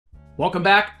Welcome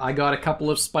back. I got a couple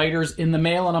of spiders in the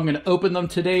mail and I'm going to open them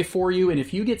today for you. And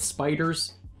if you get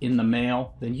spiders in the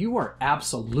mail, then you are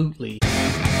absolutely...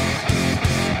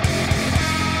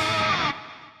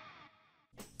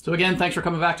 So again, thanks for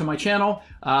coming back to my channel.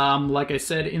 Like I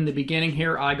said in the beginning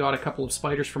here, I got a couple of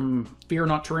spiders from Fear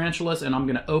Not Tarantulas and I'm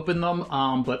going to open them.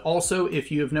 But also, if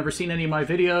you have never seen any of my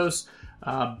videos,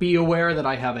 be aware that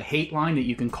I have a hate line that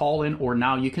you can call in, or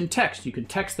now you can text. You can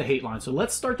text the hate line. So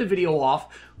let's start the video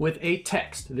off with a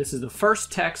text. This is the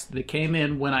first text that came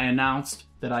in when I announced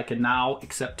that I can now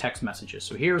accept text messages.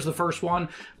 So here's the first one.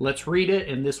 Let's read it,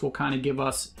 and this will kind of give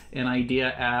us an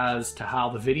idea as to how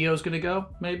the video is going to go,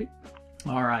 maybe.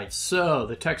 All right, so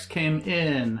the text came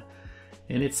in,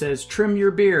 and it says, "Trim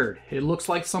your beard. It looks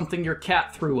like something your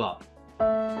cat threw up."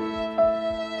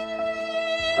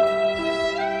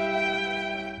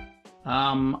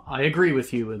 I agree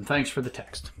with you, and thanks for the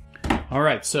text. All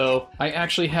right, so I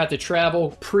actually had to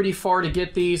travel pretty far to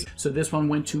get these. So this one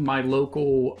went to my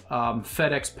local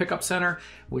FedEx pickup center,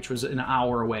 which was an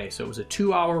hour away. So it was a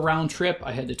 2-hour round trip.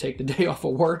 I had to take the day off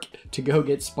of work to go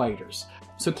get spiders.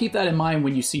 So keep that in mind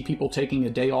when you see people taking a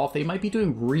day off. They might be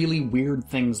doing really weird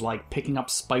things like picking up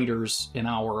spiders an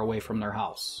hour away from their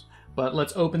house. But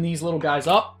let's open these little guys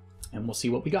up and we'll see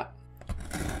what we got.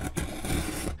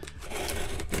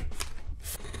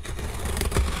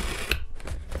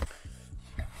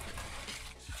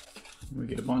 We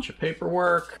get a bunch of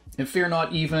paperwork. And Fear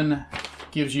Not even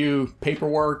gives you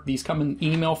paperwork. These come in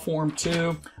email form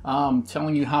too,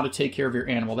 telling you how to take care of your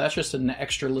animal. That's just an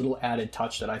extra little added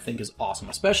touch that I think is awesome,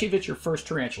 especially if it's your first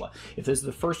tarantula. If this is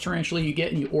the first tarantula you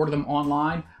get and you order them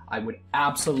online, I would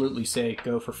absolutely say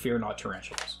go for Fear Not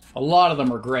Tarantulas. A lot of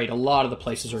them are great. A lot of the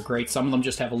places are great. Some of them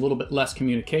just have a little bit less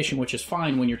communication, which is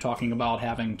fine when you're talking about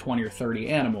having 20 or 30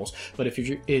 animals. But if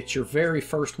it's your very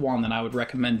first one, then I would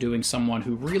recommend doing someone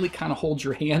who really kind of holds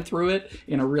your hand through it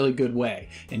in a really good way.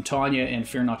 And Tanya and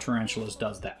Fear Not Tarantulas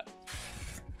does that.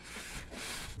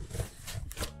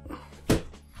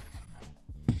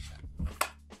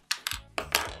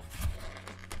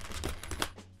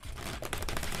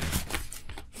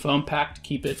 Foam pack to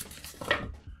keep it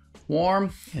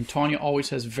warm, and Tanya always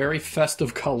has very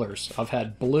festive colors. I've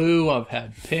had blue, I've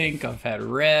had pink, I've had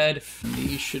red. And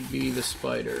these should be the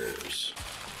spiders.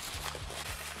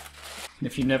 And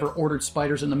if you've never ordered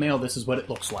spiders in the mail, this is what it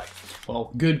looks like.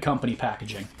 Well, good company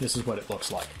packaging. This is what it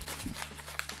looks like.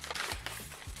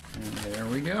 And there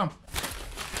we go.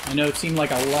 I know it seemed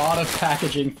like a lot of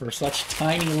packaging for such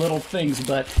tiny little things,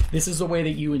 but this is the way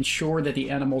that you ensure that the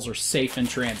animals are safe in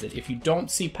transit. If you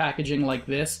don't see packaging like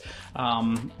this,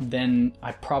 then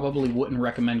I probably wouldn't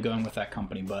recommend going with that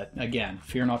company. But again,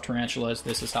 Fear Not Tarantulas,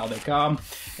 this is how they come,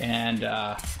 and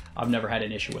I've never had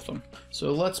an issue with them.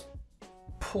 So let's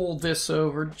pull this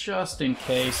over just in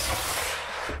case.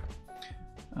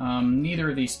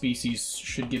 Neither of these species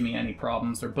should give me any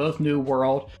problems. They're both New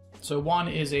World. So one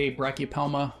is a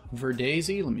Brachypelma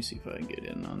verdezi. Let me see if I can get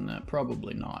in on that.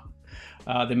 Probably not.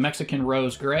 The Mexican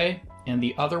rose gray. And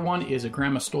the other one is a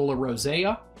Grammostola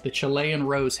rosea, the Chilean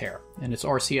rose hair. And it's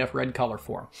RCF red color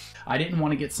form. I didn't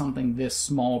want to get something this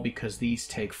small because these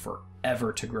take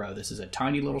forever to grow. This is a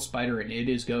tiny little spider and it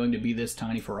is going to be this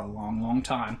tiny for a long, long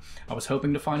time. I was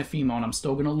hoping to find a female and I'm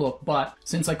still going to look. But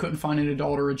since I couldn't find an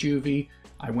adult or a juvie,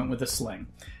 I went with a sling.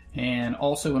 And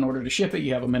also, in order to ship it,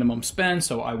 you have a minimum spend,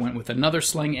 so I went with another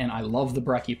sling, and I love the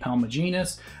Brachypelma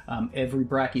genus. Every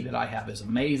brachy that I have is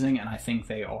amazing, and I think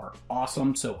they are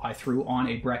awesome, so I threw on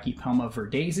a Brachypelma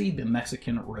verdezi, the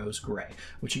Mexican rose gray,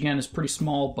 which again is pretty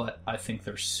small, but I think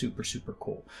they're super, super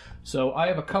cool. So I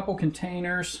have a couple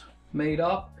containers made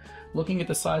up. Looking at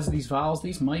the size of these vials,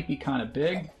 these might be kind of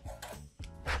big.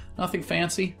 Nothing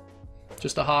fancy,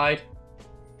 just a hide.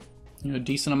 You know,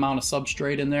 decent amount of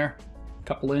substrate in there.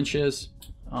 Couple inches,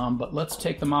 but let's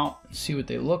take them out and see what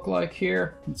they look like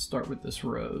here. Let's start with this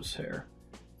rose hair.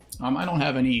 I don't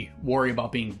have any worry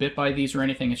about being bit by these or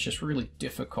anything. It's just really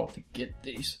difficult to get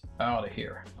these out of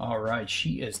here. All right,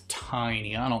 she is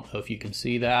tiny. I don't know if you can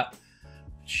see that.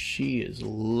 She is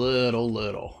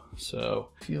little. So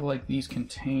I feel like these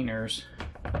containers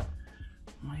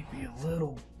might be a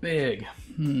little big.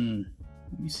 Let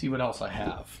me see what else I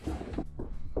have.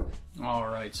 All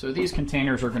right, so these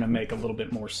containers are going to make a little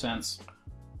bit more sense.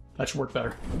 That should work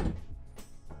better.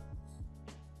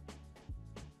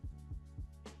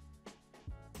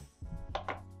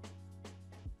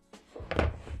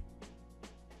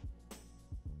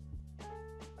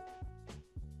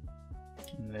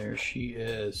 And there she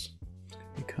is. It's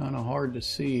going to be kind of hard to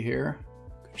see here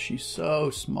because she's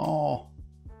so small.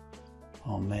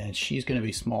 Oh man, she's going to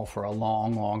be small for a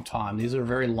long, long time. These are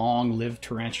very long-lived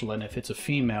tarantula, and if it's a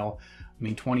female, I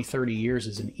mean, 20, 30 years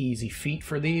is an easy feat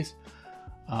for these.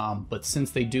 But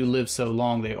since they do live so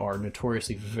long, they are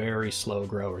notoriously very slow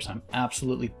growers. I'm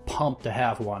absolutely pumped to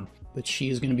have one, but she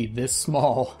is going to be this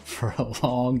small for a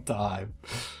long time.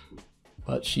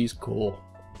 But she's cool.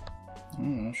 I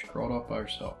don't know, she crawled up by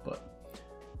herself, but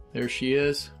there she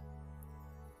is.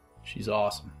 She's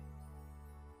awesome.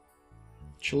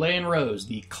 Chilean rose,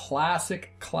 the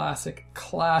classic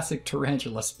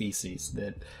tarantula species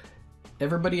that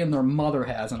everybody and their mother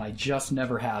has, and I just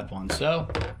never had one. So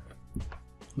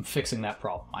I'm fixing that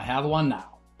problem. I have one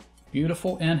now.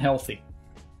 Beautiful and healthy.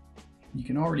 You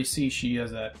can already see she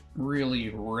has that really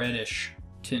reddish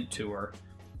tint to her,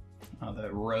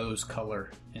 that rose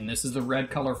color. And this is the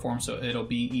red color form, so it'll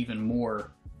be even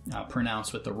more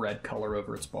pronounced with the red color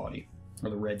over its body, or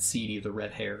the red seedy, the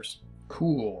red hairs.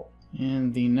 Cool.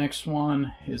 And the next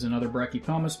one is another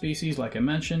Brachypelma species. Like I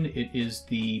mentioned, it is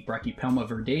the Brachypelma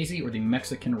verdesi, or the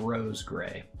Mexican rose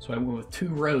gray. So I went with two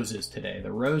roses today,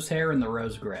 the rose hair and the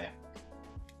rose gray.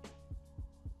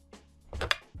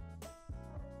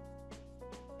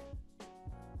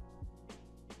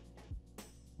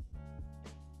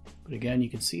 But again, you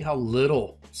can see how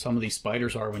little some of these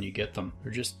spiders are when you get them.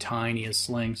 They're just tiny as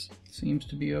slings. Seems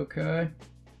to be okay.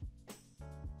 A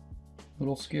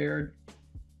little scared.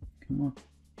 Come on.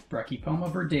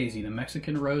 Brachypelma verdesi, the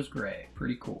Mexican rose gray.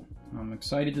 Pretty cool. I'm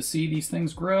excited to see these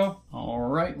things grow. All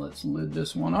right, let's lid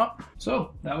this one up.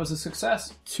 So that was a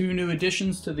success. 2 new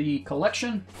additions to the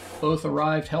collection. Both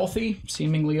arrived healthy,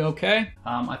 seemingly okay.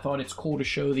 I thought it's cool to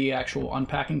show the actual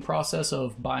unpacking process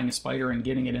of buying a spider and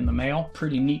getting it in the mail.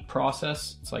 Pretty neat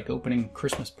process. It's like opening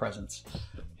Christmas presents,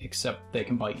 except they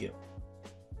can bite you.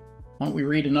 Why don't we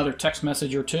read another text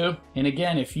message or two? And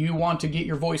again, if you want to get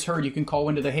your voice heard, you can call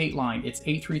into the hate line. It's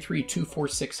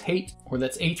 833-246-HATE, or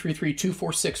that's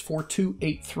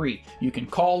 833-246-4283. You can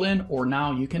call in, or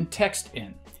now you can text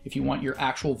in. If you want your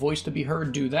actual voice to be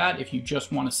heard, do that. If you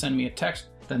just want to send me a text,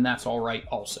 then that's all right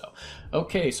also.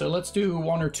 Okay, so let's do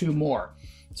 1 or 2 more.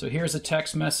 So here's a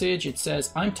text message. It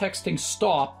says, I'm texting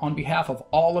stop on behalf of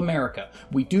all America.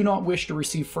 We do not wish to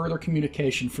receive further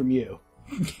communication from you.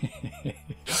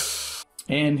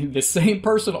 And the same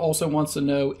person also wants to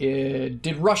know,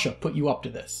 did Russia put you up to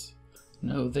this?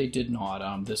 No, they did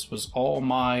not. This was all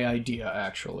my idea,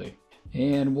 actually.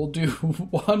 And we'll do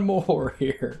 1 more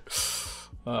here.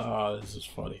 This is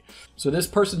funny. So this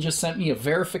person just sent me a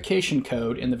verification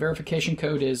code, and the verification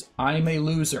code is, I'm a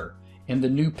loser. And the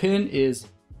new pin is,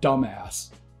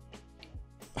 dumbass.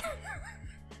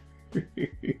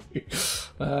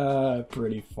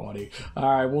 Pretty funny.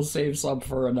 Alright, we'll save some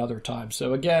for another time.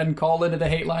 So again, call into the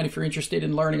hate line if you're interested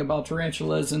in learning about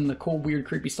tarantulas and the cool, weird,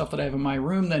 creepy stuff that I have in my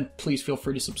room, then please feel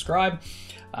free to subscribe.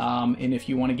 And if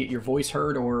you want to get your voice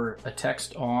heard or a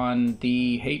text on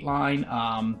the hate line,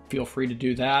 feel free to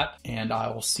do that. And I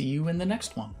will see you in the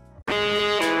next one.